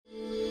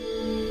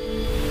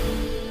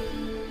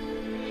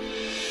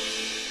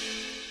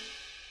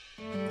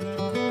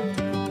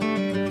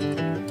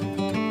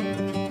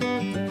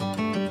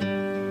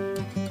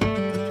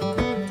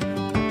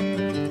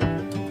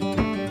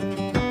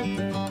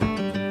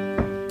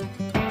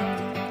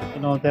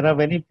there are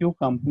very few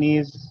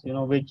companies,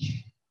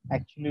 which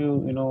actually,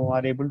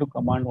 are able to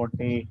command what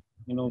they,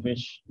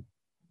 wish.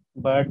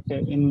 But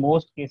in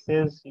most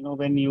cases,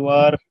 when you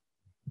are,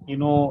 in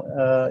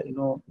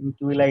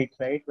twilight,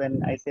 right?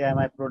 When I say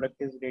my product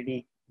is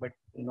ready, but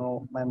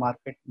my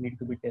market need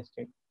to be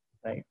tested,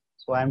 right?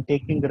 So I'm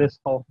taking the risk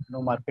of,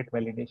 market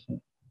validation.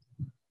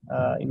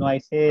 I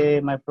say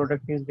my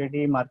product is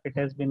ready, market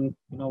has been,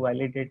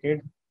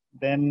 validated,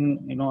 then,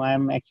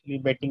 I'm actually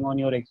betting on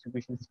your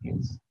execution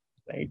skills,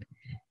 right?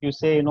 You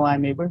say,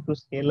 I'm able to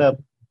scale up,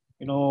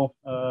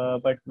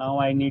 but now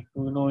I need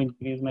to,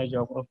 increase my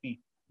geography,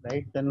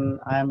 right? Then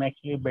I am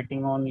actually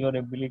betting on your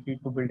ability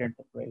to build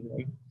enterprise,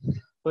 right?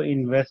 So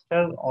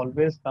investor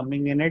always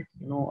coming in at,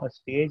 a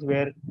stage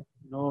where,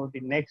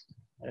 the next,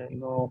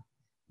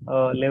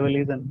 level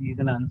is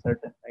an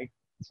uncertain, right?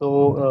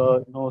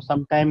 So,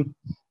 sometime,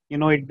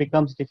 it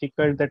becomes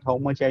difficult that how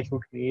much I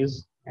should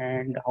raise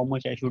and how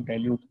much I should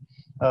dilute.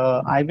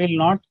 I will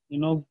not,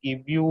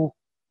 give you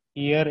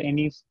here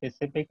any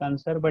specific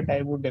answer, but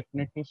I would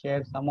definitely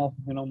share some of,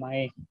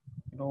 my,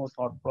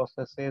 thought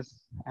processes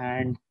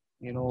and,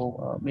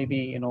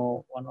 maybe,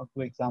 one or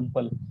two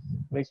example,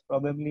 which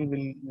probably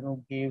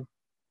will, give,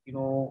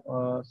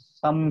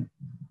 some,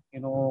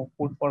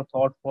 food for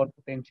thought for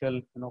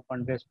potential,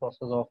 fundraise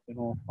process of,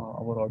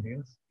 our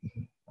audience.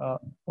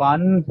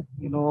 One,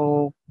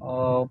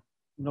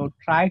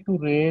 try to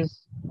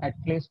raise at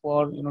least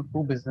for,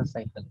 two business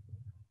cycles,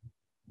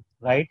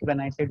 right? When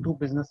I say two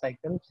business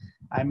cycles,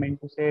 I meant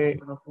to say,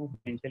 two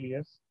financial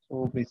years.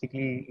 So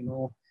basically,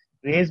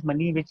 raise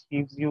money which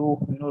gives you,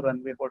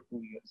 runway for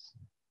 2 years,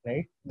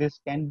 right? This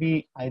can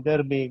be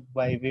either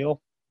by way of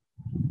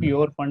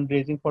pure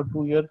fundraising for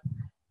 2 year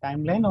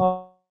timeline,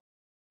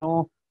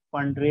 or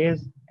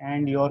fundraise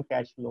and your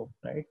cash flow,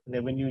 right?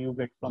 Revenue you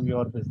get from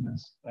your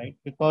business, right?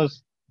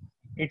 Because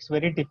it's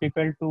very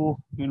difficult to,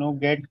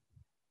 get,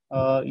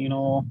 uh, you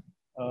know,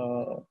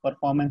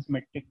 performance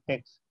metric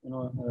checks,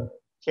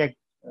 check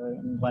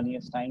in 1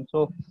 year's time.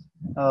 So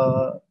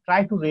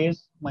try to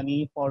raise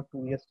money for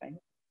 2 years time.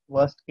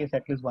 Worst case,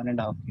 at least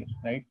 1.5 years,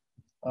 right?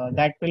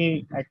 That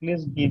will at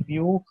least give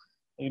you,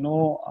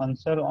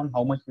 answer on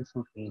how much you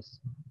should raise,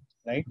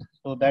 right?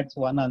 So that's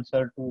one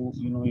answer to,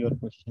 your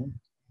question.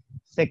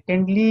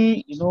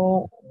 Secondly,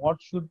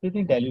 what should be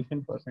the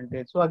dilution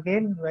percentage? So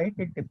again, right,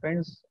 it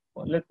depends.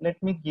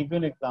 Let me give you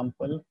an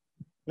example.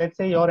 Let's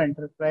say your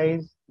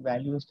enterprise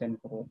value is 10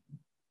 crore,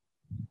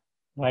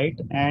 right?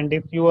 And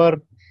if you are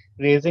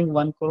raising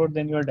 1 crore,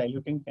 then you are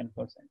diluting 10%.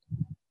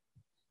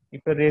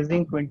 If you're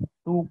raising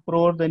 22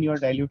 crore, then you are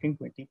diluting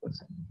 20%.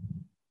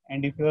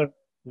 And if you are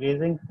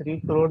raising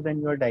 3 crore, then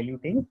you are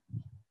diluting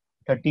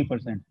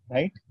 30%,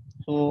 right?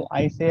 So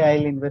I say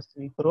I'll invest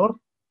 3 crore,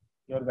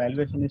 your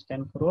valuation is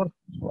 10 crore,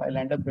 so I'll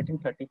end up getting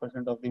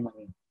 30% of the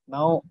money.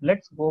 Now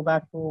let's go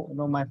back to,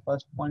 my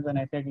first point when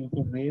I said you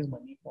should raise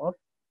money for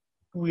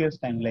 2 years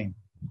timeline,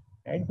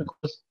 right?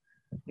 Because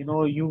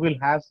you will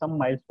have some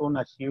milestone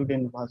achieved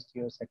in first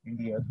year, second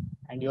year,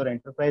 and your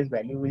enterprise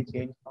value will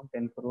change from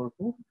 10 crore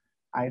to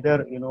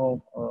either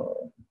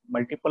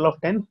multiple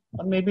of 10,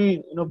 or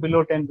maybe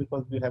below 10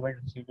 because you haven't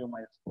achieved your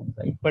milestone,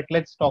 right? But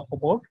let's talk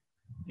about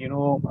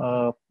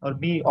or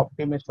be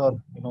optimist, or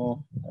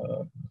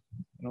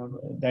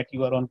that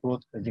you are on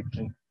growth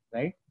trajectory,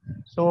 right?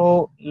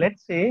 So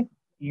let's say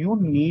you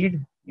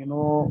need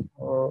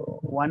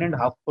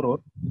 1.5 crore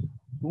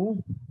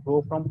to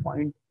go from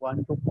point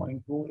one to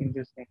point two in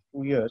this next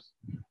 2 years.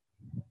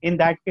 In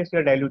that case,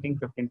 you're diluting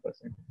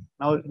 15%.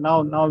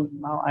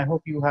 Now, I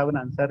hope you have an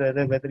answer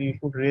whether you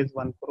should raise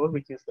 1 crore,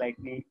 which is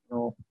slightly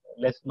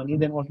less money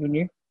than what you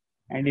need,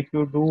 and if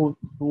you do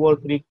 2 or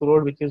 3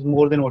 crore, which is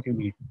more than what you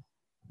need,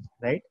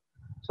 right?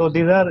 So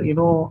these are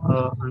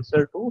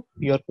answer to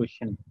your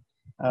question.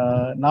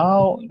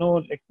 Now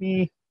let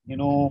me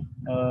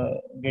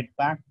get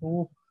back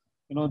to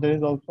there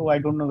is also, I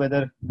don't know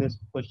whether this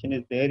question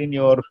is there in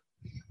your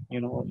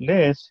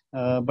list,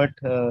 but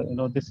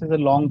this is a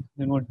long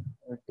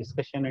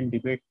discussion and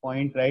debate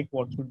point, right?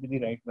 What should be the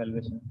right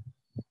valuation?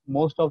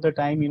 Most of the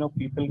time,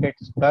 people get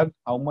stuck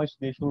how much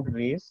they should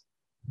raise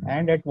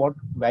and at what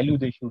value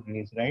they should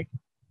raise, right?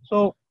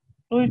 So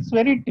it's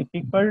very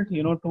difficult,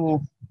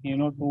 to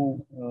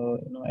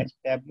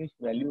establish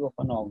value of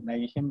an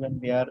organization when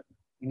they are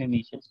in an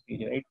initial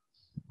stage, right?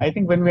 I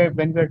think when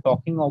we're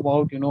talking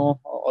about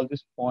all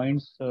these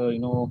points,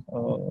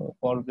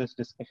 for this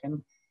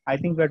discussion, I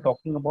think we're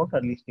talking about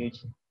early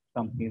stage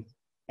companies.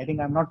 I think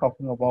I'm not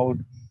talking about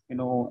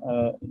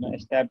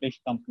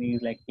established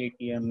companies like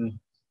KTM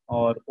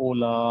or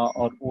Ola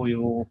or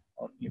Oyo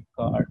or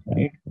Flipkart,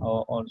 right?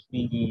 Or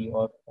Swiggy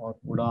or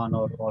Udan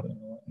or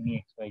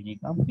any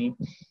XYZ company.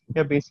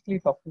 We're basically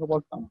talking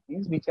about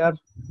companies which are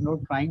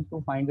trying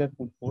to find their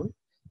foothold,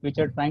 which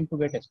are trying to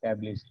get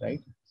established,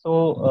 right?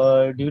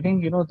 So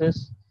during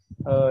this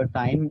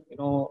time,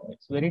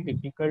 it's very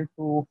difficult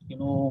to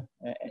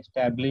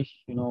establish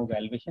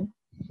valuation,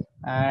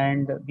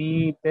 and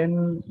we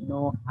then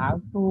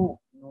have to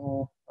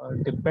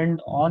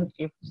depend on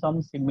if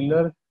some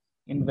similar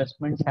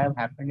investments have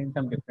happened in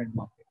some different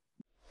markets.